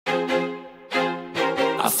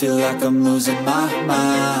feel like I'm losing my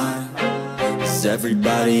mind. Is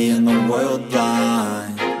everybody in the world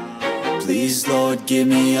blind? Please Lord give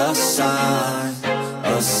me a sign,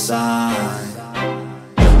 a sign.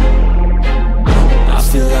 I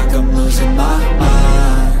feel like I'm losing my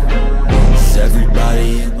mind. Is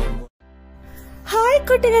everybody in the hi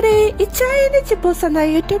കൂട്ടുകാരെ, ഇച്ചായന്റെ ചിപ്പോസ് എന്ന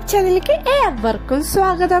YouTube ചാനലിലേക്ക് ഏവർക്കും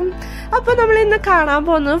സ്വാഗതം. അപ്പൊ നമ്മൾ ഇന്ന് കാണാൻ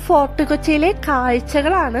പോകുന്നത് ഫോർട്ട് കൊച്ചിയിലെ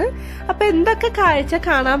കാഴ്ചകളാണ്. അപ്പൊ എന്തൊക്കെ കാഴ്ച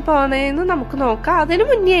കാണാൻ പോകുന്നതെന്ന് നമുക്ക് നോക്കാം. അതിനു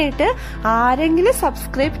മുന്നേ ആയിട്ട് ആരെങ്കിലും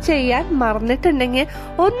സബ്സ്ക്രൈബ് ചെയ്യാൻ മറന്നിട്ടുണ്ടെങ്കിൽ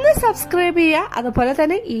ഒന്ന് സബ്സ്ക്രൈബ് ചെയ്യുക. അതുപോലെ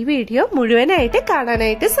തന്നെ ഈ വീഡിയോ മുഴുവനായിട്ട്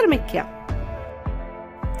കാണാനായിട്ട് ശ്രമിക്കുക.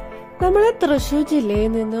 നമ്മൾ തൃശ്ശൂർ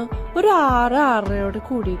ജില്ലയിൽ നിന്ന് ഒരു 6-6:30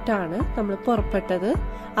 കൂടിയിട്ടാണ് നമ്മൾ പുറപ്പെട്ടത്.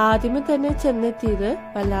 ആദ്യമേ തന്നെ ചെന്നെത്തിയത്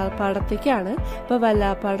വല്ലാർപാടത്തേക്കാണ്. ഇപ്പൊ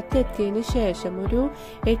വല്ലാർപാടത്ത് എത്തിയതിന് ശേഷം ഒരു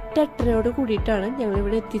 8-8:30 കൂടിയിട്ടാണ് ഞങ്ങൾ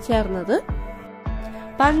ഇവിടെ എത്തിച്ചേർന്നത്.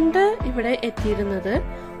 പണ്ട് ഇവിടെ എത്തിയിരുന്നത്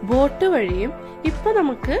ബോട്ട് വഴിയും ഇപ്പൊ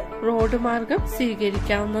നമുക്ക് റോഡ് മാർഗം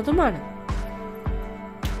സ്വീകരിക്കാവുന്നതുമാണ്.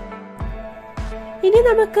 ഇനി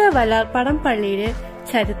നമുക്ക് വല്ലാർപാടം പള്ളിയുടെ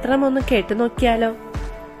ചരിത്രം ഒന്ന് കേട്ടു നോക്കിയാലോ.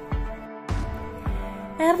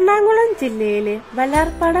 എറണാകുളം ജില്ലയിലെ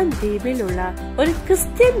വല്ലാർപാടം ദ്വീപിലുള്ള ഒരു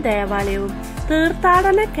ക്രിസ്ത്യൻ ദേവാലയവും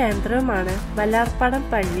തീർത്ഥാടന കേന്ദ്രവുമാണ് വല്ലാർപാടം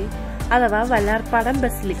പള്ളി അഥവാ വല്ലാർപാടം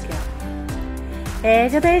ബസിലിക്ക.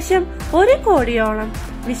 ഏകദേശം 1 കോടിയോളം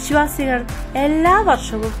വിശ്വാസികൾ എല്ലാ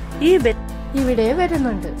വർഷവും ഇവിടെ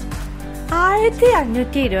വരുന്നുണ്ട്.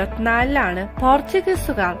 1524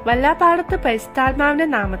 പോർച്ചുഗീസുകാർ വല്ലാർപാടത്ത് പരിശുദ്ധാത്മാവിന്റെ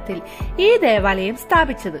നാമത്തിൽ ഈ ദേവാലയം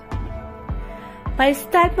സ്ഥാപിച്ചത്.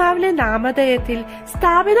 പരിശുദ്ധാത്മാവിന്റെ നാമധേയത്തിൽ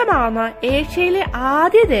സ്ഥാപിതമാവുന്ന ഏഷ്യയിലെ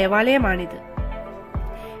ആദ്യ ദേവാലയമാണിത്.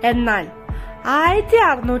 എന്നാൽ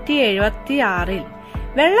 1676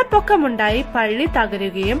 വെള്ളപ്പൊക്കമുണ്ടായി പള്ളി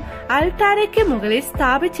തകരുകയും അൾത്താരയ്ക്ക് മുകളിൽ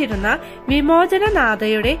സ്ഥാപിച്ചിരുന്ന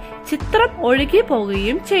വിമോചനനാഥയുടെ ചിത്രം ഒഴുകി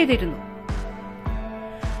പോവുകയും ചെയ്തിരുന്നു.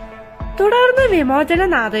 തുടർന്ന്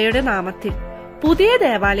വിമോചനനാഥയുടെ നാമത്തിൽ പുതിയ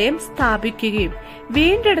ദേവാലയം സ്ഥാപിക്കുകയും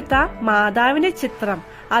വീണ്ടെടുത്ത മാതാവിന്റെ ചിത്രം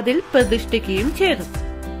അതിൽ പ്രതിഷ്ഠിക്കുകയും ചെയ്തു.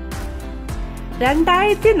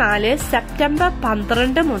 2004 സെപ്റ്റംബർ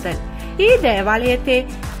 12 മുതൽ ഈ ദേവാലയത്തെ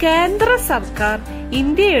കേന്ദ്ര സർക്കാർ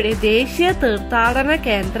ഇന്ത്യയുടെ ദേശീയ തീർത്ഥാടന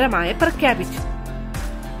കേന്ദ്രമായി പ്രഖ്യാപിച്ചു.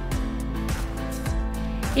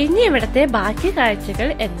 ഇനി ഇവിടത്തെ ബാക്കി കാഴ്ചകൾ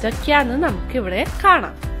എന്തൊക്കെയാന്ന് നമുക്കിവിടെ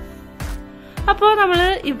കാണാം. അപ്പോ നമ്മള്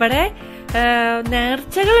ഇവിടെ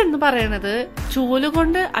നേർച്ചകൾ എന്ന് പറയുന്നത്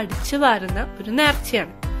ചൂലുകൊണ്ട് അടിച്ചു വാരുന്ന ഒരു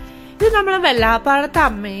നേർച്ചയാണ്. ഇത് നമ്മളെ വല്ലാർപാടത്തെ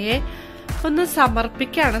അമ്മയെ ഒന്ന്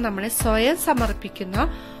സമർപ്പിക്കാണ്, നമ്മളെ സ്വയം സമർപ്പിക്കുന്ന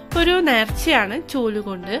ഒരു നേർച്ചയാണ്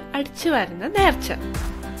ചൂലുകൊണ്ട് അടിച്ചു വരുന്ന നേർച്ച.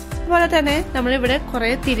 അതുപോലെ തന്നെ നമ്മളിവിടെ കുറെ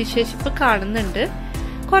തിരുശേഷിപ്പ് കാണുന്നുണ്ട്.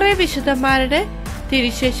 കുറെ വിശുദ്ധന്മാരുടെ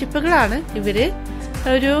തിരുശേഷിപ്പുകളാണ് ഇവര്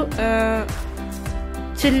ഒരു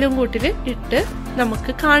ചില്ലുംകൂട്ടിൽ ഇട്ട്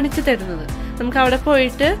നമുക്ക് കാണിച്ചു തരുന്നത്. നമുക്ക് അവിടെ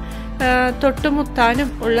പോയിട്ട് തൊട്ടുമുത്താനും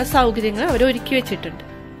ഉള്ള സൗകര്യങ്ങൾ അവർ ഒരുക്കി വെച്ചിട്ടുണ്ട്.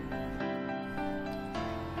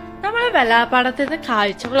 നമ്മള് വല്ലാർപാടത്തിന്റെ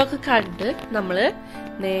കാഴ്ചകളൊക്കെ കണ്ട് നമ്മള്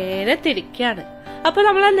നേരെ തിരിക്കുകയാണ്. അപ്പൊ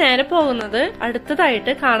നമ്മൾ നേരെ പോകുന്നത്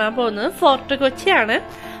അടുത്തതായിട്ട് കാണാൻ പോകുന്നത് ഫോർട്ട് കൊച്ചിയാണ്.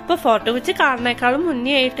 അപ്പൊ ഫോർട്ട് കൊച്ചി കാണുന്നേക്കാളും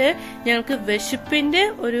മുന്നേ ആയിട്ട് ഞങ്ങൾക്ക് വിശപ്പിന്റെ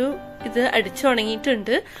ഒരു ഇത് അടിച്ചു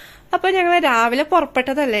തുടങ്ങിയിട്ടുണ്ട്. അപ്പൊ ഞങ്ങൾ രാവിലെ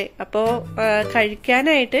പുറപ്പെട്ടതല്ലേ, അപ്പോ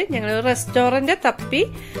കഴിക്കാനായിട്ട് ഞങ്ങൾ റെസ്റ്റോറന്റ് തപ്പി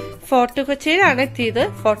ഫോർട്ട് കൊച്ചിയിലാണ് എത്തിയത്.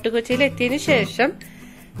 ഫോർട്ട് കൊച്ചിയിൽ എത്തിയതിനു ശേഷം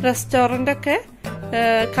റെസ്റ്റോറന്റ് ഒക്കെ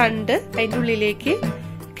കണ്ട് അതിന്റെ ഉള്ളിലേക്ക്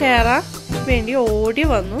കയറാൻ വേണ്ടി ഓടി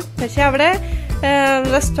വന്നു. പക്ഷെ അവിടെ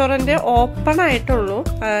റെസ്റ്റോറന്റ് ഓപ്പൺ ആയിട്ടുള്ളൂ.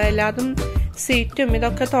 എല്ലാതും സീറ്റും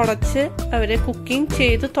ഇതൊക്കെ തുടച്ച് അവര് കുക്കിംഗ്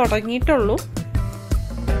ചെയ്ത് തുടങ്ങിയിട്ടുള്ളൂ.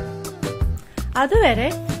 അതുവരെ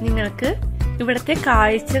നിങ്ങൾക്ക് ഇവിടത്തെ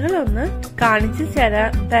കാഴ്ചകൾ ഒന്ന് കാണിച്ചു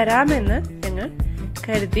തരാമെന്ന് ഞങ്ങൾ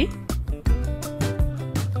കരുതി.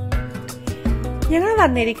 ഞങ്ങൾ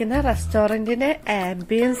വന്നിരിക്കുന്ന റെസ്റ്റോറന്റിന്റെ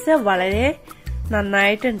ആംബിയൻസ് വളരെ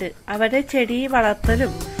നന്നായിട്ടുണ്ട്. അവരുടെ ചെടി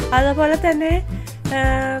വളർത്തലും അതുപോലെ തന്നെ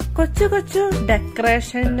കൊച്ചു കൊച്ചു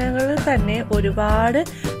ഡെക്കറേഷനുകൾ തന്നെ ഒരുപാട്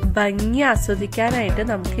ഭംഗി ആസ്വദിക്കാനായിട്ട്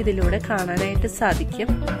നമുക്ക് ഇതിലൂടെ കാണാനായിട്ട് സാധിക്കും.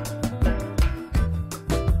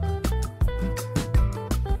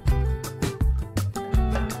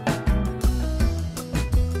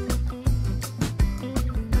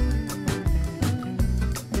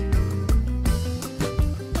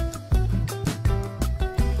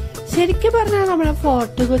 ശരിക്കും പറഞ്ഞാൽ നമ്മുടെ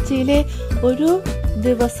ഫോർട്ട് കൊച്ചിയിലെ ഒരു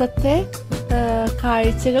ദിവസത്തെ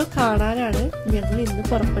കാഴ്ചകൾ കാണാനാണ് ഞങ്ങൾ ഇന്ന്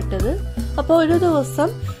പുറപ്പെട്ടത്. അപ്പൊ ഒരു ദിവസം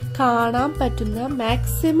കാണാൻ പറ്റുന്ന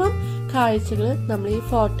മാക്സിമം കാഴ്ചകൾ നമ്മൾ ഈ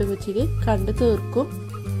ഫോർട്ട് കൊച്ചിയിൽ കണ്ടു തീർക്കും.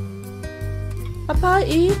 അപ്പൊ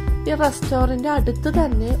ഈ റെസ്റ്റോറന്റ് അടുത്ത്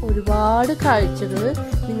തന്നെ ഒരുപാട് കാഴ്ചകൾ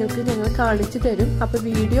നിങ്ങൾക്ക് ഞങ്ങൾ കാണിച്ചു തരും. അപ്പൊ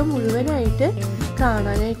വീഡിയോ മുഴുവനായിട്ട്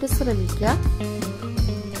കാണാനായിട്ട് ശ്രമിക്കുക.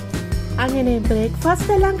 അങ്ങനെ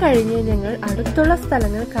ബ്രേക്ക്ഫാസ്റ്റ് എല്ലാം കഴിഞ്ഞ് ഞങ്ങൾ അടുത്തുള്ള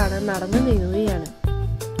സ്ഥലങ്ങൾ കാണാൻ നടന്നു നീങ്ങുകയാണ്.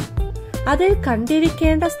 അതിൽ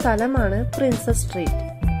കണ്ടിരിക്കേണ്ട സ്ഥലമാണ് പ്രിൻസസ് സ്ട്രീറ്റ്.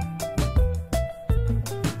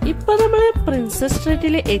 ഇപ്പൊ നമ്മൾ പ്രിൻസസ്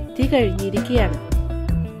സ്ട്രീറ്റിൽ എത്തി കഴിഞ്ഞിരിക്കുകയാണ്.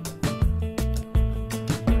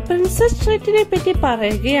 പ്രിൻസസ് സ്ട്രീറ്റിനെ പറ്റി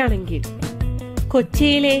പറയുകയാണെങ്കിൽ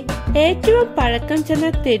കൊച്ചിയിലെ ഏറ്റവും പഴക്കം ചെന്ന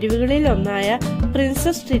തെരുവുകളിൽ ഒന്നായ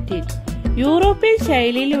പ്രിൻസസ് സ്ട്രീറ്റിൽ യൂറോപ്യൻ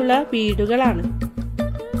ശൈലിയിലുള്ള വീടുകളാണ്.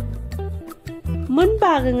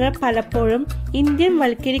 മുൻഭാഗങ്ങൾ പലപ്പോഴും ഇന്ത്യൻ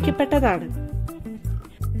വൽക്കരിക്കപ്പെട്ടതാണ്.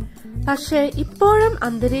 പക്ഷേ ഇപ്പോഴും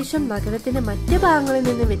അന്തരീക്ഷം നഗരത്തിന്റെ മറ്റ് ഭാഗങ്ങളിൽ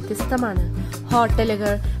നിന്ന് വ്യത്യസ്തമാണ്.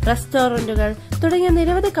 ഹോട്ടലുകൾ, റെസ്റ്റോറന്റുകൾ തുടങ്ങിയ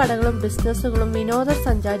നിരവധി കടകളും ബിസിനസ്സുകളും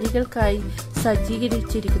വിനോദസഞ്ചാരികൾക്കായി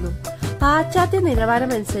സജ്ജീകരിച്ചിരിക്കുന്നു. പാശ്ചാത്യ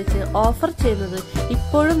നിലവാരമനുസരിച്ച് ഓഫർ ചെയ്യുന്നത്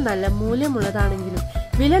ഇപ്പോഴും നല്ല മൂല്യമുള്ളതാണെങ്കിലും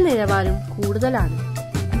വില നിലവാരം കൂടുതലാണ്.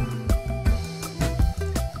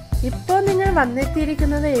 ഇപ്പോൾ നിങ്ങൾ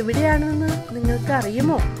വന്നെത്തിയിരിക്കുന്നത് എവിടെയാണെന്ന് നിങ്ങൾക്ക്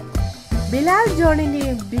അറിയുമോ? ബിലാൽ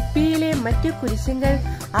ജോണിന്റെയും ബിഗ് ബിയിലെയും മറ്റു കുരിശിങ്കൽ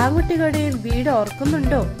ആൺകുട്ടികളുടെയും വീട്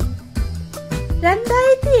ഓർക്കുന്നുണ്ടോ?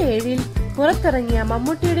 2007 പുറത്തിറങ്ങിയ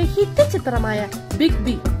മമ്മൂട്ടിയുടെ ഹിറ്റ് ചിത്രമായ ബിഗ്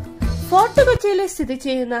ബി ഫോർട്ട് കൊച്ചിയിൽ സ്ഥിതി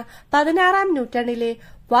ചെയ്യുന്ന 16-ാം നൂറ്റാണ്ടിലെ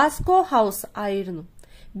വാസ്കോ ഹൌസ് ആയിരുന്നു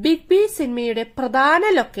ബിഗ് ബി സിനിമയുടെ പ്രധാന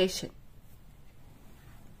ലൊക്കേഷൻ.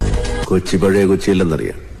 കൊച്ചി പഴയ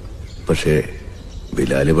കൊച്ചിയില്ലെന്നറിയാം, പക്ഷേ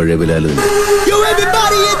ബിലാല് പഴയ ബിലാല്.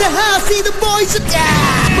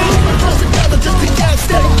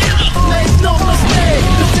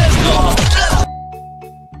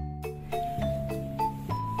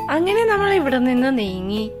 അങ്ങനെ നമ്മൾ ഇവിടെ നിന്ന്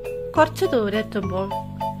നീങ്ങി കുറച്ചു ദൂരെത്തുമ്പോൾ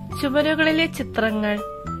ചുവരുകളിലെ ചിത്രങ്ങൾ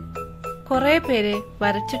കുറെ പേര്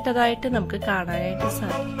വരച്ചിട്ടതായിട്ട് നമുക്ക് കാണാനായിട്ട്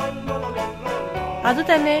സാധിക്കും.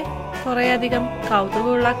 അതുതന്നെ കുറേയധികം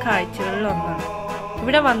കൗതുകമുള്ള കാഴ്ചകളിൽ ഒന്നാണ്.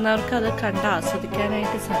 ഇവിടെ വന്നവർക്ക് അത് കണ്ട്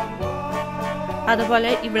ആസ്വദിക്കാനായിട്ട് സാധിക്കും.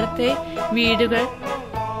 അതുപോലെ ഇവിടുത്തെ വീടുകൾ,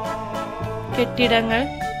 കെട്ടിടങ്ങൾ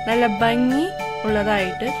നല്ല ഭംഗി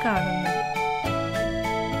ഉള്ളതായിട്ട് കാണുന്നു.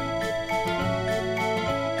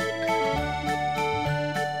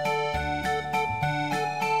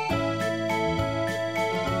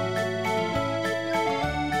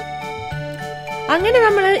 അങ്ങനെ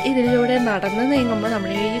നമ്മൾ ഇതിലൂടെ നടന്നു നീങ്ങുമ്പോൾ നമ്മൾ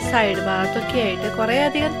ഈ സൈഡ് ഭാഗത്തൊക്കെ ആയിട്ട് കുറെ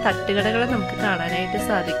അധികം തട്ടുകടകൾ നമുക്ക് കാണാനായിട്ട്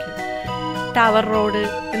സാധിക്കും. ടവർ റോഡ്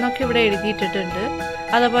എന്നൊക്കെ ഇവിടെ എഴുതിയിട്ടിട്ടുണ്ട്.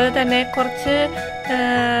 അതുപോലെ തന്നെ കുറച്ച്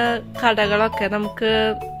കടകളൊക്കെ നമുക്ക്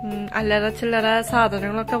അല്ലറ ചില്ലറ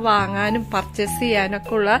സാധനങ്ങളൊക്കെ വാങ്ങാനും പർച്ചേസ്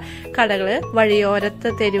ചെയ്യാനൊക്കെ ഉള്ള കടകള്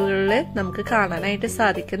വഴിയോരത്തെ തെരുവുകളിൽ നമുക്ക് കാണാനായിട്ട്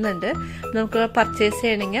സാധിക്കുന്നുണ്ട്. നമുക്ക് പർച്ചേസ്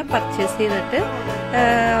ചെയ്യണമെങ്കിൽ പർച്ചേസ് ചെയ്തിട്ട്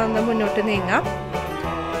ഒന്ന് മുന്നോട്ട് നീങ്ങാം.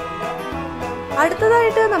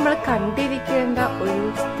 അടുത്തതായിട്ട് നമ്മൾ കണ്ടിരിക്കേണ്ട ഒരു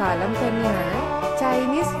സ്ഥലം തന്നെയാണ്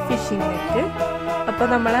ചൈനീസ് ഫിഷിംഗ് നെറ്റ്. അപ്പൊ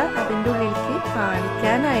നമ്മൾ അതിൻ്റെ ഉള്ളിലേക്ക്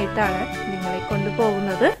കാണിക്കാനായിട്ടാണ് നിങ്ങളെ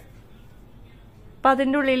കൊണ്ടുപോകുന്നത്. അപ്പൊ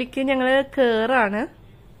അതിൻ്റെ ഉള്ളിലേക്ക് ഞങ്ങള് കേറാണ്.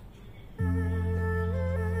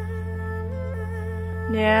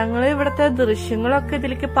 ഞങ്ങൾ ഇവിടുത്തെ ദൃശ്യങ്ങളൊക്കെ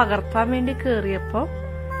ഇതിലേക്ക് പകർത്താൻ വേണ്ടി കേറിയപ്പോ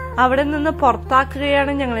അവിടെ നിന്ന്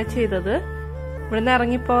പുറത്താക്കുകയാണ് ഞങ്ങളെ ചെയ്തത്. ഇവിടുന്ന്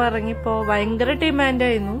ഇറങ്ങിപ്പോ ഭയങ്കര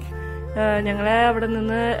ഡിമാൻഡായിരുന്നു. ഞങ്ങളെ അവിടെ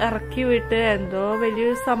നിന്ന് ഇറക്കി വിട്ട് എന്തോ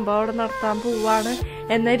വലിയൊരു സംഭവം അവിടെ നടത്താൻ പോവാണ്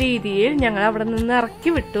എന്ന രീതിയിൽ ഞങ്ങൾ അവിടെ നിന്ന് ഇറക്കി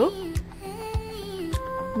വിട്ടു.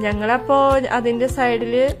 ഞങ്ങളപ്പോ അതിന്റെ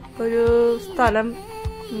സൈഡില് ഒരു സ്ഥലം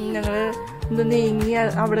ഞങ്ങള് ഒന്ന് നീങ്ങി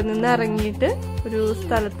അവിടെ നിന്ന് ഇറങ്ങിയിട്ട് ഒരു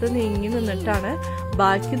സ്ഥലത്ത് നീങ്ങി നിന്നിട്ടാണ്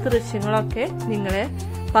ബാക്കി ദൃശ്യങ്ങളൊക്കെ നിങ്ങളെ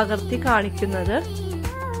പകർത്തി കാണിക്കുന്നത്.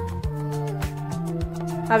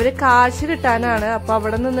 അവര് കാശ് കിട്ടാനാണ്. അപ്പൊ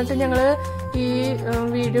അവിടെ നിന്നിട്ട് ഞങ്ങള് ഈ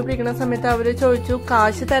വീഡിയോ പിടിക്കുന്ന സമയത്ത് അവര് ചോദിച്ചു,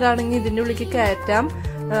 കാശ് തരാണെങ്കിൽ ഇതിന്റെ ഉള്ളിലേക്ക് കയറ്റാം,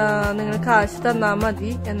 നിങ്ങൾ കാശ് തന്നാ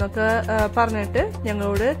മതി എന്നൊക്കെ പറഞ്ഞിട്ട്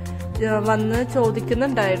ഞങ്ങളോട് വന്ന്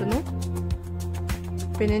ചോദിക്കുന്നുണ്ടായിരുന്നു.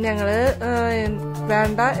 പിന്നെ ഞങ്ങള്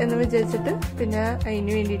വേണ്ട എന്ന് വിചാരിച്ചിട്ട് പിന്നെ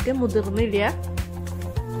അതിന് വേണ്ടിയിട്ട് മുതിർന്നില്ല.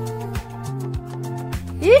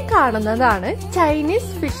 ഈ കാണുന്നതാണ്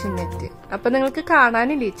ചൈനീസ് ഫിഷിംഗ് നെറ്റ്. അപ്പൊ നിങ്ങൾക്ക്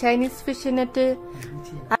കാണാനില്ലേ ചൈനീസ് ഫിഷിംഗ് നെറ്റ്,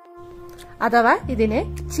 അഥവാ ഇതിനെ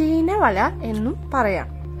ചീന വല എന്നും പറയാം.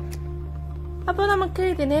 അപ്പൊ നമുക്ക്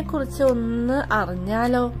ഇതിനെ കുറിച്ച് ഒന്ന്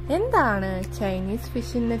അറിഞ്ഞാലോ? എന്താണ് ചൈനീസ്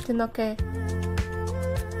ഫിഷിംഗ് നെറ്റ് എന്നൊക്കെ?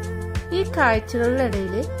 ഈ കാഴ്ചകളുടെ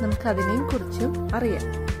ഇടയിൽ നമുക്ക് അതിനെയും കുറിച്ചും അറിയാം.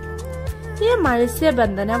 ഈ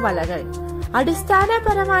മത്സ്യബന്ധന വലകൾ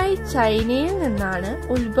അടിസ്ഥാനപരമായി ചൈനയിൽ നിന്നാണ്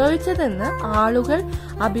ഉത്ഭവിച്ചതെന്ന് ആളുകൾ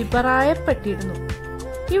അഭിപ്രായപ്പെട്ടിരുന്നു.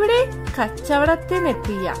 ഇവിടെ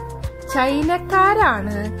കച്ചവടത്തിനെത്തിയ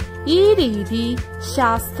ചൈനക്കാരാണ് ഈ രീതി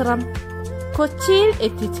ശാസ്ത്രം കൊച്ചിയിൽ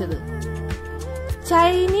എത്തിച്ചത്.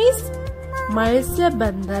 ചൈനീസ്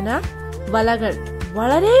മത്സ്യബന്ധന വലകൾ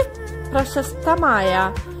വളരെ പ്രശസ്തമായ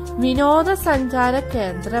വിനോദസഞ്ചാര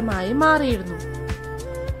കേന്ദ്രമായി മാറിയിരുന്നു.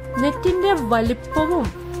 നെറ്റിന്റെ വലിപ്പവും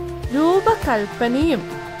രൂപകൽപ്പനയും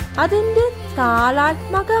അതിന്റെ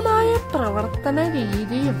താളാത്മകമായ പ്രവർത്തന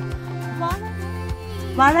രീതിയും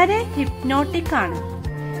വളരെ ഹിപ്നോട്ടിക് ആണ്.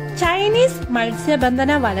 ചൈനീസ്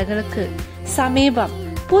മത്സ്യബന്ധന വലകൾക്ക് സമീപം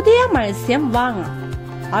പുതിയ മത്സ്യം വാങ്ങാം.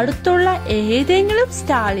 അടുത്തുള്ള ഏതെങ്കിലും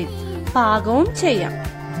സ്റ്റാളിൽ പാകവും ചെയ്യാം.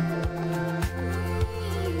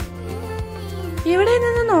 ഇവിടെ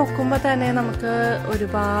നിന്ന് നോക്കുമ്പോൾ തന്നെ നമുക്ക്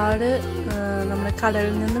ഒരുപാട് നമ്മുടെ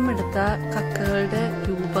കടലിൽ നിന്നും എടുത്ത കക്കകളുടെ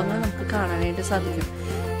രൂപങ്ങൾ നമുക്ക് കാണാനായിട്ട് സാധിക്കും.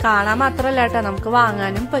 കാണാൻ മാത്രമല്ല കേട്ടോ, നമുക്ക്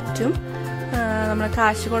വാങ്ങാനും പറ്റും. നമ്മൾ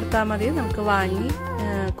കാശ് കൊടുത്താൽ മതി, നമുക്ക് വാങ്ങി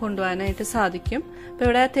കൊണ്ടുപോകാനായിട്ട് സാധിക്കും. അപ്പൊ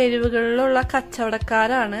ഇവിടെ തെരുവുകളിലുള്ള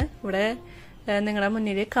കച്ചവടക്കാരാണ് ഇവിടെ നിങ്ങളുടെ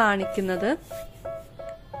മുന്നിൽ കാണിക്കുന്നത്.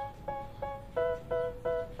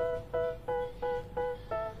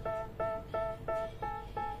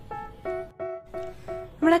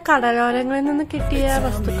 നമ്മുടെ കടലോരങ്ങളിൽ നിന്ന് കിട്ടിയ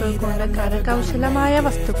വസ്തുക്കൾ കൊണ്ട് കരകൗശലമായ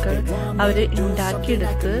വസ്തുക്കൾ അവര്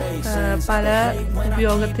ഉണ്ടാക്കിയെടുത്ത് പല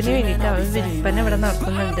ഉപയോഗത്തിന് വേണ്ടിയിട്ട് അവർ വിൽപ്പന ഇവിടെ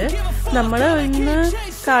നടത്തുന്നുണ്ട്. നമ്മൾ ഇന്ന്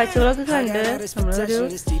കാഴ്ചകളൊക്കെ കണ്ട് നമ്മളൊരു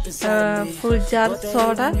ഫുൾ ജാർ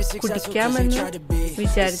സോഡ കുടിക്കാമെന്ന്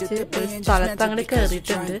വിചാരിച്ച് ഒരു സ്ഥലത്ത് അങ്ങോട്ട്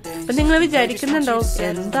കയറിയിട്ടുണ്ട്. അപ്പൊ നിങ്ങൾ വിചാരിക്കുന്നുണ്ടോ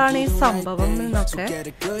എന്താണ് ഈ സംഭവം എന്നൊക്കെ?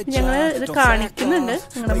 ഞങ്ങൾ ഇത് കാണിക്കുന്നുണ്ട്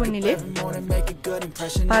നിങ്ങളുടെ മുന്നില്.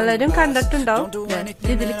 പലരും കണ്ടിട്ടുണ്ടാവും.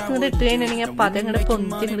 ഇതിലേക്ക് ഇങ്ങോട്ട് ഇട്ട് കഴിഞ്ഞിട്ടുണ്ടെങ്കിൽ അപ്പൊ അതങ്ങോട്ട്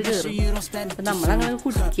പൊന്തി ഇങ്ങോട്ട് കയറും. അപ്പൊ നമ്മളങ്ങനെ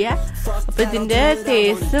കുടിക്കുക. അപ്പൊ ഇതിന്റെ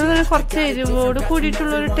ടേസ്റ്റ് കുറച്ച് എരിവോട്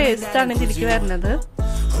കൂടിയിട്ടുള്ള ഒരു ടേസ്റ്റ് ആണ് ഇതിലേക്ക് വരുന്നത്.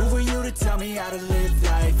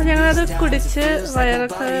 അപ്പൊ ഞങ്ങളത് കുടിച്ച്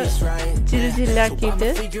വയറൊക്കെ ജില്ലാക്കിയിട്ട്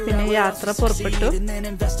പിന്നെ യാത്ര പുറപ്പെട്ടു.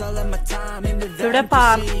 ഇവിടെ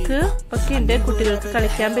പാർക്ക് ഒക്കെ ഉണ്ട്, കുട്ടികൾക്ക്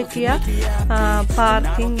കളിക്കാൻ പറ്റിയ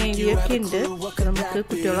പാർക്കിംഗ് ഏരിയ ഒക്കെ ഉണ്ട്. നമുക്ക്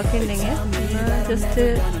കുട്ടികളൊക്കെ ഉണ്ടെങ്കിൽ ജസ്റ്റ്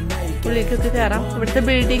ഉള്ളിലേക്കൊക്കെ കയറാം. ഇവിടുത്തെ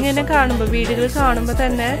ബിൽഡിംഗ് തന്നെ കാണുമ്പോ, വീടുകൾ കാണുമ്പോ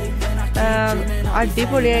തന്നെ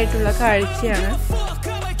അടിപൊളിയായിട്ടുള്ള കാഴ്ചയാണ്.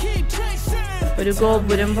 ഒരു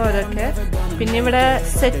ഗോപുരം പോലൊക്കെ. പിന്നെ ഇവിടെ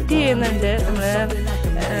സെറ്റ് ചെയ്യുന്നുണ്ട് നമ്മള്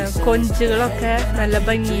കൊഞ്ചുകളൊക്കെ നല്ല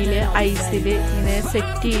ഭംഗിയില് ഐസില് ഇങ്ങനെ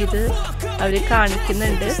സെറ്റ് ചെയ്ത് അവര്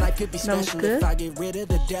കാണിക്കുന്നുണ്ട്. നമുക്ക്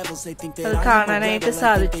അത് കാണാനായിട്ട്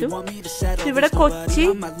സാധിച്ചു. ഇവിടെ കൊച്ചി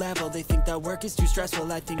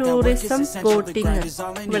ടൂറിസം ബോട്ടിങ്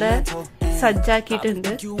ഇവിടെ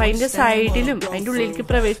സജ്ജാക്കിയിട്ടുണ്ട്. അപ്പൊ അതിന്റെ സൈഡിലും അതിന്റെ ഉള്ളിലേക്ക്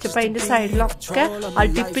പ്രവേശിച്ചപ്പോ അതിന്റെ സൈഡിലൊക്കെ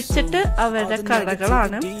അടുപ്പിച്ചിട്ട് അവരുടെ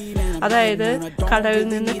കടകളാണ്. അതായത് കടലിൽ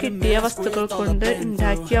നിന്ന് കിട്ടിയ വസ്തുക്കൾ കൊണ്ട്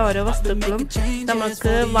ഉണ്ടാക്കിയ ഓരോ വസ്തുക്കളും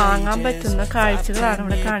നമുക്ക് വാങ്ങാൻ പറ്റുന്ന കാഴ്ചകളാണ്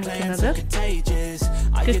ഇവിടെ കാണിക്കുന്നത്.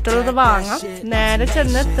 കിട്ടുന്നത് വാങ്ങാം. നേരെ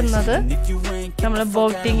ചെന്നെത്തുന്നത് നമ്മള്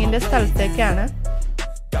ബോട്ടിങ്ങിന്റെ സ്ഥലത്തേക്കാണ്.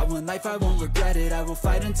 One life I won't regret it, I will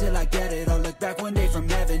fight until I get it. I'll look back one day from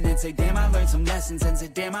heaven and say damn I learned some lessons. And say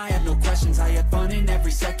damn I had no questions, I had fun in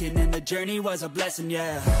every second. And the journey was a blessing,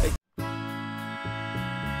 yeah.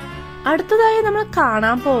 അടുത്തതായി നമ്മൾ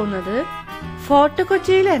കാണാൻ പോകുന്നത് fort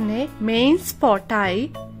കൊച്ചിയിൽ തന്നെ main സ്പോട്ടായി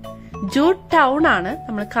jute town ആണ്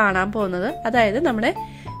നമ്മൾ കാണാൻ പോകുന്നത്. അതായത് നമ്മുടെ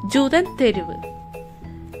ജൂതൻ തെരുവ്.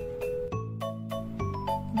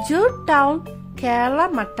 ജൂട്ട് ടൗൺ കേരള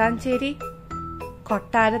മട്ടാഞ്ചേരി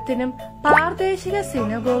കൊട്ടാരത്തിനും പ്രാദേശിക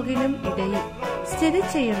സിനഗോഗിനും ഇടയിൽ സ്ഥിതി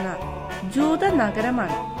ചെയ്യുന്ന ജൂത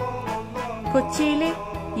നഗരമാണ് കൊച്ചിയിലെ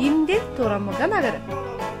ഇന്ത്യൻ തുറമുഖ നഗരം.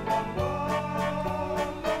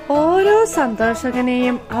 ഓരോ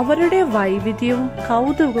സന്ദർശകനെയും അവരുടെ വൈവിധ്യവും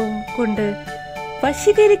കൗതുകവും കൊണ്ട്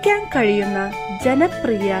വശീകരിക്കാൻ കഴിയുന്ന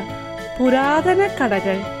ജനപ്രിയ പുരാതന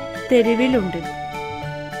കടകൾ തെരുവിലുണ്ട്.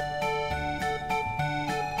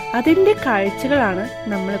 അതിന്റെ കാഴ്ചകളാണ്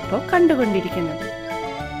നമ്മളിപ്പോ കണ്ടുകൊണ്ടിരിക്കുന്നത്.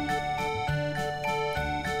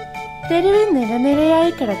 തെരുവിൽ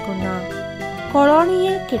നിരനിരയായി കിടക്കുന്ന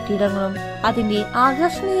കൊളോണിയൽ കെട്ടിടങ്ങളും അതിന്റെ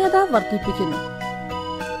ആകർഷണീയത വർദ്ധിപ്പിക്കുന്നു.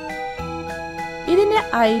 ഇതിന്റെ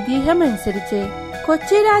ഐതിഹ്യമനുസരിച്ച്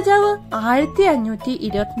കൊച്ചി രാജാവ്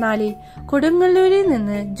 1524 കൊടുങ്ങല്ലൂരിൽ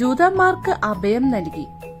നിന്ന് ജൂതന്മാർക്ക് അഭയം നൽകി.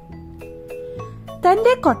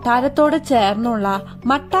 തന്റെ കൊട്ടാരത്തോട് ചേർന്നുള്ള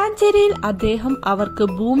മട്ടാഞ്ചേരിയിൽ അദ്ദേഹം അവർക്ക്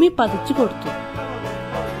ഭൂമി പതിച്ചു കൊടുത്തു.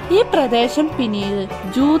 ഈ പ്രദേശം പിന്നീട്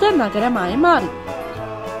ജൂത നഗരമായി മാറി.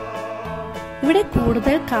 ഇവിടെ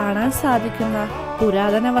കൂടുതൽ കാണാൻ സാധിക്കുന്ന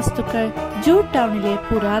പുരാതന വസ്തുക്കൾ ജൂട്ട് ടൗണിലെ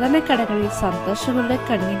പുരാതന കടകളിൽ സന്ദർശകരുടെ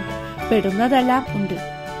കണ്ണിൽ പെടുന്നതെല്ലാം ഉണ്ട്.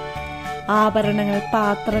 ആഭരണങ്ങൾ,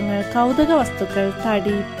 പാത്രങ്ങൾ, കൗതുക വസ്തുക്കൾ,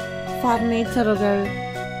 തടി, ഫർണിച്ചറുകൾ,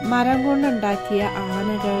 മരം കൊണ്ടുണ്ടാക്കിയ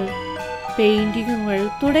ആനകൾ, പെയിന്റിങ്ങുകൾ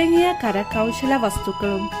തുടങ്ങിയ കരകൗശല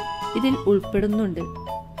വസ്തുക്കളും ഇതിൽ ഉൾപ്പെടുന്നുണ്ട്.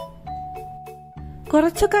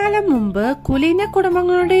 കുറച്ചു കാലം മുമ്പ് കുലീന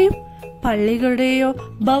കുടുംബങ്ങളുടെയും പള്ളികളുടെയോ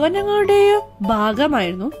ഭവനങ്ങളുടെയോ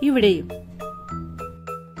ഭാഗമായിരുന്നു ഇവിടെയും.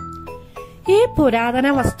 ഈ പുരാതന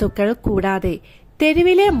വസ്തുക്കൾ കൂടാതെ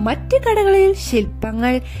തെരുവിലെ മറ്റ് കടകളിൽ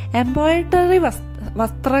ശില്പങ്ങൾ, എംബ്രോയിഡറി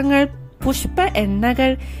വസ്ത്രങ്ങൾ, പുഷ്പ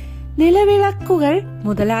എണ്ണകൾ, നിലവിളക്കുകൾ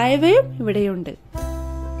മുതലായവയും ഇവിടെയുണ്ട്.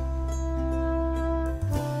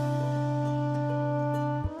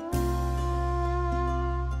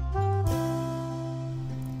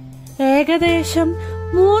 ഏകദേശം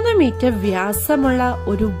 3 മീറ്റർ വ്യാസമുള്ള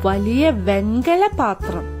ഒരു വലിയ വെങ്കല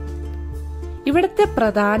പാത്രം ഇവിടുത്തെ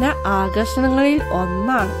പ്രധാന ആകർഷണങ്ങളിൽ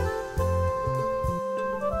ഒന്നാണ്.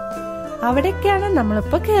 അവിടേക്കാണ്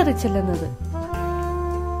നമ്മളിപ്പോ കയറി ചെല്ലുന്നത്.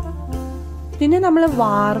 പിന്നെ നമ്മൾ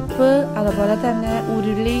വാർപ്പ്, അതുപോലെ തന്നെ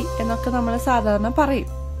ഉരുളി എന്നൊക്കെ നമ്മൾ സാധാരണ പറയും.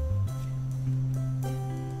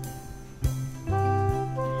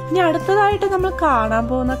 ഇനി അടുത്തതായിട്ട് നമ്മൾ കാണാൻ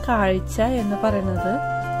പോകുന്ന കാഴ്ച എന്ന് പറയുന്നത്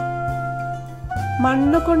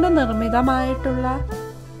മണ്ണുകൊണ്ട് നിർമ്മിതമായിട്ടുള്ള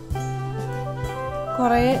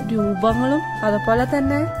കുറെ രൂപങ്ങളും അതുപോലെ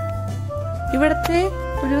തന്നെ ഇവിടുത്തെ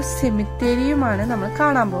ഒരു സെമിത്തേരിയുമാണ് നമ്മൾ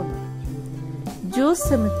കാണാൻ പോകുന്നത്. ജൂസ്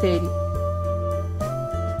സെമിത്തേരി.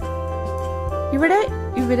 ഇവിടെ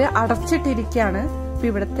ഇവര് അടച്ചിട്ടിരിക്കുകയാണ്.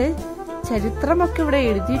 ഇവിടുത്തെ ചരിത്രമൊക്കെ ഇവിടെ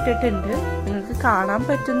എഴുതിയിട്ടിട്ടുണ്ട്. നിങ്ങൾക്ക് കാണാൻ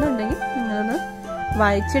പറ്റുന്നുണ്ടെങ്കിൽ നിങ്ങളൊന്ന്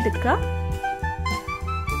വായിച്ചെടുക്കുക.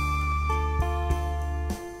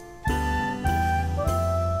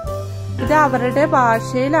 ഇത് അവരുടെ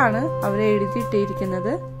ഭാഷയിലാണ് അവർ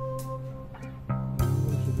എഴുതിയിട്ടിരിക്കുന്നത്.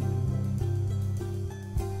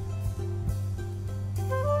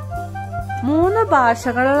 മൂന്ന്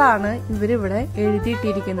ഭാഷകളിലാണ് ഇവരിവിടെ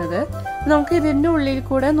എഴുതിയിട്ടിരിക്കുന്നത്. നമുക്ക് ഇതിന്റെ ഉള്ളിൽ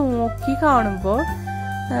കൂടെ നോക്കി കാണുമ്പോൾ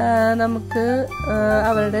നമുക്ക്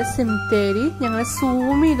അവരുടെ സെമിത്തേരി ഞങ്ങൾ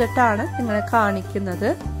സൂം ചെയ്തിട്ടാണ് നിങ്ങളെ കാണിക്കുന്നത്.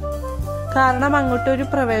 കാരണം അങ്ങോട്ടൊരു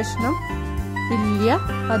പ്രവേശനം ഇല്ല,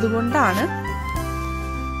 അതുകൊണ്ടാണ്.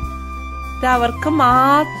 ഇത് അവർക്ക്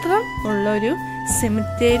മാത്രം ഉള്ളൊരു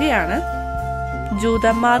സെമിത്തേരിയാണ്,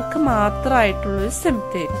 ജൂതന്മാർക്ക് മാത്രമായിട്ടുള്ളൊരു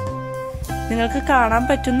സെമിത്തേരി. നിങ്ങൾക്ക് കാണാൻ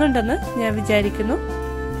പറ്റുന്നുണ്ടെന്ന് ഞാൻ വിചാരിക്കുന്നു.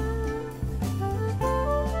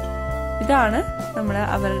 ഇതാണ്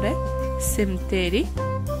അവരുടെ സെമിത്തേരി.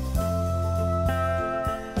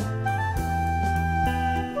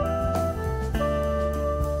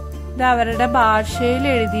 ഇത് അവരുടെ ഭാഷയിൽ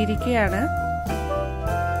എഴുതിയിരിക്കുകയാണ്.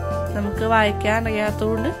 നമുക്ക് വായിക്കാൻ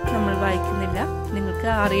അറിയാത്തതുകൊണ്ട് നമ്മൾ വായിക്കുന്നില്ല. നിങ്ങൾക്ക്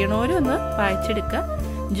അറിയണവരും ഒന്ന് വായിച്ചെടുക്കുക.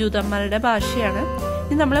 ജൂതന്മാരുടെ ഭാഷയാണ്.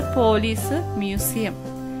 ഇത് നമ്മളെ പോലീസ് മ്യൂസിയം,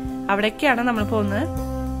 അവിടേക്കാണ് നമ്മൾ പോകുന്നത്.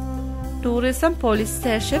 Tourism, police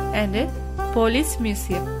station and police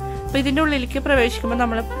museum. അപ്പൊ ഇതിന്റെ ഉള്ളിലേക്ക് പ്രവേശിക്കുമ്പോൾ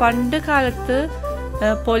നമ്മൾ പണ്ട് കാലത്ത്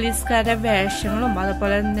പോലീസുകാരുടെ വേഷങ്ങളും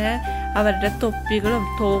അതുപോലെ തന്നെ അവരുടെ തൊപ്പികളും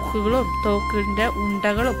തോക്കുകളും തോക്കിന്റെ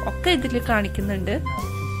ഉണ്ടകളും ഒക്കെ ഇതിൽ കാണിക്കുന്നുണ്ട്.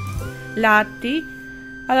 ലാത്തി,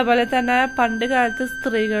 അതുപോലെ തന്നെ പണ്ട് കാലത്ത്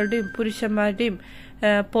സ്ത്രീകളുടെയും പുരുഷന്മാരുടെയും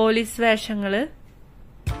പോലീസ് വേഷങ്ങള്,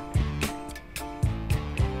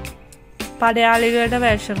 പടയാളികളുടെ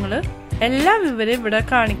വേഷങ്ങള് എല്ലാം ഇവര് ഇവിടെ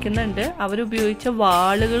കാണിക്കുന്നുണ്ട്. അവരുപയോഗിച്ച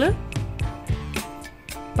വാളുകള്,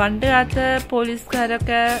 പണ്ട് കാലത്ത്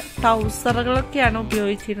പോലീസുകാരൊക്കെ ട്രൗസറുകളൊക്കെയാണ്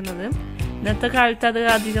ഉപയോഗിച്ചിരുന്നത്. ഇന്നത്തെ കാലത്ത്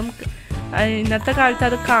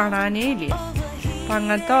അത് കാണാനേ ഇല്ല. അപ്പൊ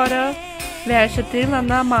അങ്ങനത്തെ ഓരോ വേഷത്തിൽ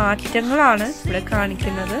വന്ന മാറ്റങ്ങളാണ് ഇവിടെ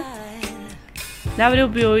കാണിക്കുന്നത്.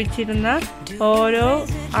 അവരുപയോഗിച്ചിരുന്ന ഓരോ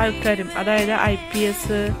ആൾക്കാരും, അതായത് IPS,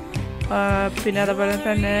 പിന്നെ അതുപോലെ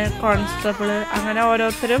തന്നെ കോൺസ്റ്റബിള്, അങ്ങനെ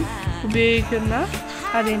ഓരോരുത്തരും ഉപയോഗിക്കുന്ന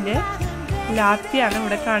അതിന്റെ ലാത്തിയാണ്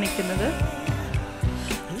ഇവിടെ കാണിക്കുന്നത്.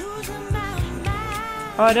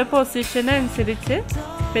 ഓരോ പൊസിഷനനുസരിച്ച്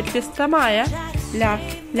വ്യത്യസ്തമായ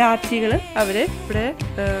ലാത്തികൾ അവര് ഇവിടെ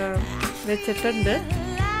വെച്ചിട്ടുണ്ട്.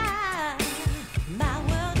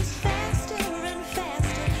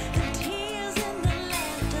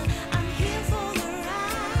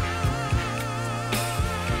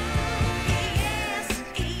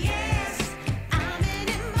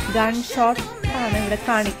 ഗൺ ഷോട്ട് ആണ് ഇവിടെ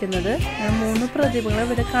കാണിക്കുന്നത്. 3 പ്രതിഭകൾ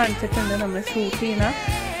ഇവിടെ കാണിച്ചിട്ടുണ്ട്. നമ്മൾ ഷൂട്ട് ചെയ്യുന്ന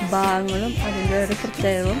ഭാഗങ്ങളും അതിൻ്റെ ഒരു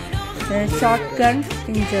പ്രത്യേകവും. ഷോട്ട് ഗൺ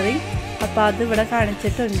ഇഞ്ചറി, അപ്പോൾ അത് ഇവിടെ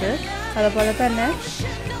കാണിച്ചിട്ടുണ്ട്. അതുപോലെ തന്നെ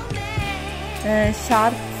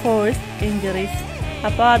ഷാർപ്പ് ഫോഴ്സ് ഇഞ്ചറീസ്,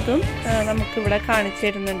 അപ്പോൾ അതും നമുക്കിവിടെ കാണിച്ചു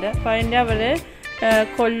തരുന്നുണ്ട്. അപ്പോൾ അതിൻ്റെ അവർ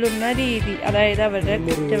കൊല്ലുന്ന രീതി, അതായത് അവരുടെ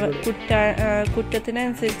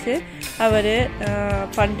കുറ്റത്തിനനുസരിച്ച് അവർ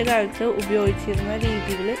പണ്ട് കാലത്ത് ഉപയോഗിച്ചിരുന്ന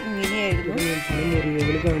രീതികൾ ഇങ്ങനെയായിരുന്നു.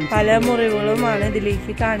 പല മുറിവുകളുമാണ്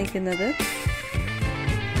ഇതിലേക്ക് കാണിക്കുന്നത്.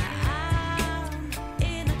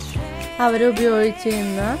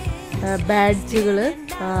 അവരുപയോഗിച്ചിരുന്ന ബാഡ്ജുകൾ,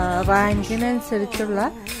 റാങ്കിനനുസരിച്ചുള്ള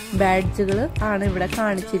ബാഡ്ജുകൾ ആണ് ഇവിടെ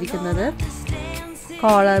കാണിച്ചിരിക്കുന്നത്.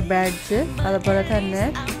 കോളർ ബാഡ്ജ്, അതുപോലെ തന്നെ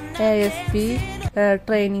ASP,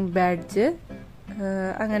 ട്രെയിനിങ് ബാഡ്ജ്,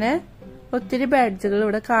 അങ്ങനെ ഒത്തിരി ബാഡ്ജുകൾ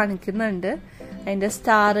ഇവിടെ കാണിക്കുന്നുണ്ട്. അതിന്റെ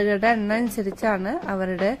സ്റ്റാറുകളുടെ എണ്ണം അനുസരിച്ചാണ്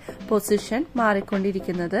അവരുടെ പൊസിഷൻ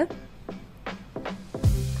മാറിക്കൊണ്ടിരിക്കുന്നത്.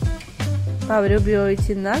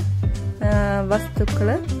 അവരുപയോഗിച്ചിരുന്ന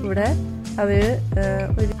വസ്തുക്കള് ഇവിടെ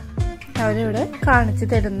അവരിവിടെ കാണിച്ചു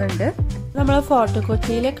തരുന്നുണ്ട്. നമ്മൾ ഫോർട്ട്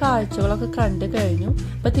കൊച്ചിയിലെ കാഴ്ചകളൊക്കെ കണ്ടു കഴിഞ്ഞു.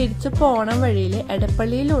 അപ്പൊ തിരിച്ചു പോണ വഴിയിൽ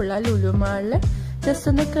എടപ്പള്ളിയിലുള്ള ലുലു മാളില് ജസ്റ്റ്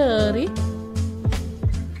ഒന്ന് കേറി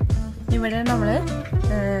ഇവിടെ നമ്മള്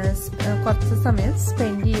കുറച്ച് സമയം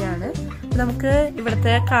സ്പെൻഡ് ചെയ്യാണ്. നമുക്ക്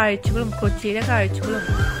ഇവിടുത്തെ കാഴ്ചകളും കൊച്ചിയിലെ കാഴ്ചകളും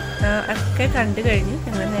ഒക്കെ കണ്ടു കഴിഞ്ഞ്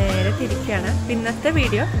ഞങ്ങൾ നേരെ തിരിക്കുകയാണ്. ഇന്നത്തെ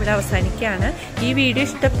വീഡിയോ ഇവിടെ അവസാനിക്കുകയാണ്. ഈ വീഡിയോ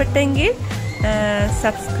ഇഷ്ടപ്പെട്ടെങ്കിൽ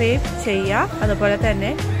സബ്സ്ക്രൈബ് ചെയ്യുക, അതുപോലെ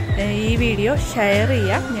തന്നെ ഈ വീഡിയോ ഷെയർ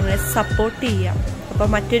ചെയ്യുക, ഞങ്ങളെ സപ്പോർട്ട് ചെയ്യുക. അപ്പോൾ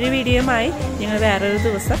മറ്റൊരു വീഡിയോയുമായി ഞങ്ങൾ വേറൊരു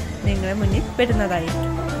ദിവസം നിങ്ങളെ മുന്നിൽ വരുന്നതായിരിക്കും.